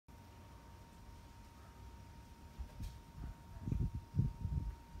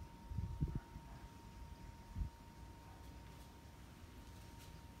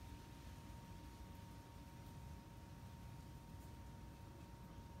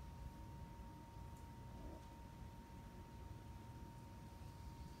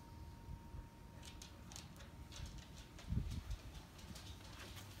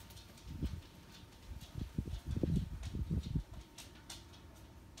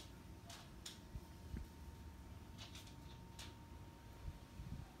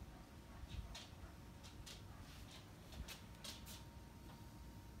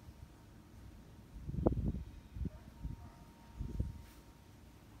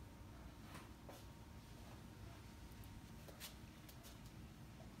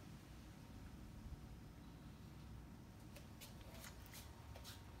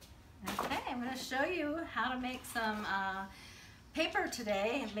going to show you how to make some paper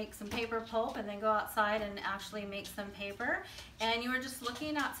today, and make some paper pulp, and then go outside and actually make some paper. And you were just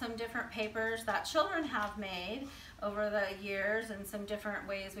looking at some different papers that children have made over the years, and some different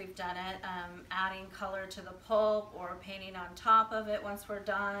ways we've done it, adding color to the pulp or painting on top of it once we're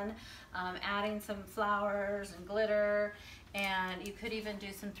done, adding some flowers and glitter, and you could even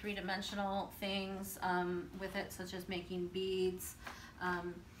do some three-dimensional things with it, such as making beads.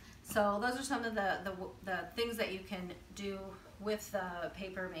 So those are some of the things that you can do with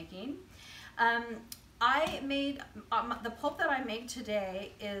paper making. I made, the pulp that I made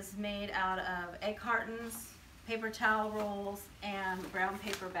today is made out of egg cartons, paper towel rolls, and brown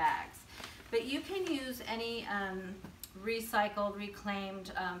paper bags. But you can use any recycled,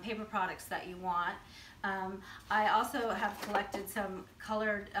 reclaimed paper products that you want. I also have collected some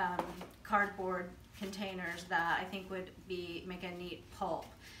colored cardboard containers that I think would make a neat pulp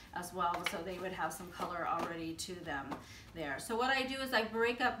as well, so they would have some color already to them there. So what I do is I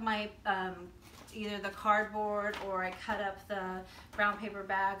break up my either the cardboard, or I cut up the brown paper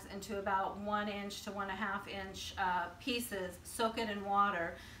bags into about 1 inch to 1.5 inch pieces, soak it in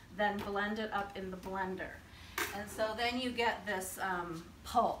water, then blend it up in the blender. And so then you get this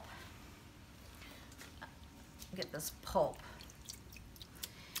pulp. Get this pulp.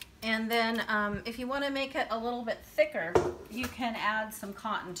 And then if you want to make it a little bit thicker, you can add some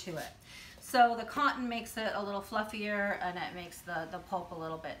cotton to it. So the cotton makes it a little fluffier, and it makes the pulp a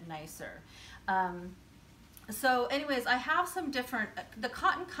little bit nicer. So anyways, I have some different, the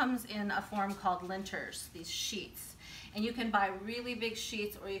cotton comes in a form called linters, these sheets. And you can buy really big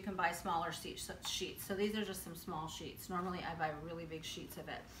sheets, or you can buy smaller sheets. So these are just some small sheets. Normally I buy really big sheets of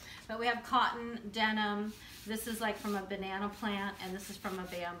it. But we have cotton, denim. This is like from a banana plant, and this is from a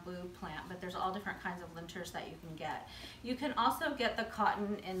bamboo plant. But there's all different kinds of linters that you can get. You can also get the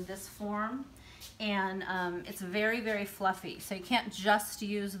cotton in this form, and it's very, very fluffy. So you can't just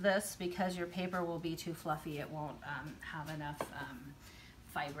use this, because your paper will be too fluffy. It won't have enough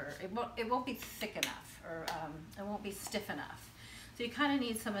fiber. It won't be thick enough, or it won't be stiff enough. So you kind of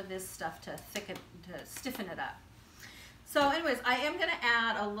need some of this stuff to stiffen it up. So anyways, I am going to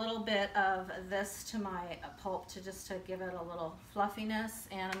add a little bit of this to my pulp just to give it a little fluffiness,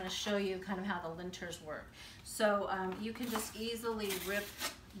 and I'm going to show you kind of how the linters work. So you can just easily rip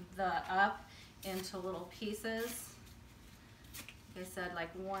up into little pieces. Like I said, like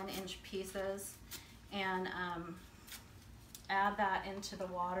 1 inch pieces, and add that into the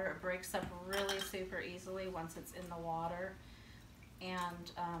water. It breaks up really super easily once it's in the water,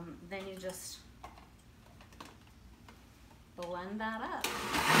 and then you just blend that up.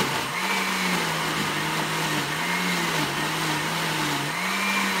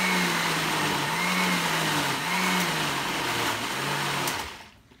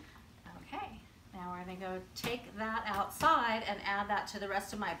 Okay, now we're going to go take that outside and add that to the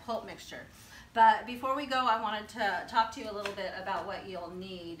rest of my pulp mixture. But before we go, I wanted to talk to you a little bit about what you'll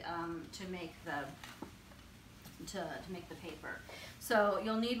need to make the paper. So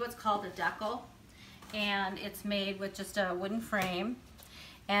you'll need what's called a decal, and it's made with just a wooden frame.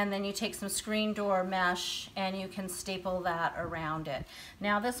 And then you take some screen door mesh, and you can staple that around it.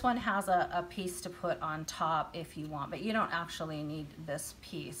 Now this one has a piece to put on top if you want, but you don't actually need this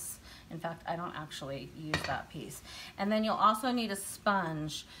piece. In fact, I don't actually use that piece. And then you'll also need a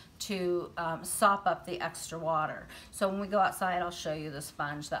sponge to sop up the extra water. So when we go outside, I'll show you the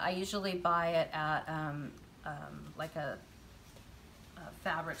sponge. That I usually buy it at like a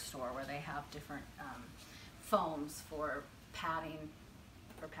fabric store, where they have different foams for padding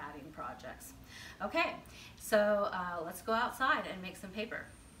projects. Okay, so let's go outside and make some paper.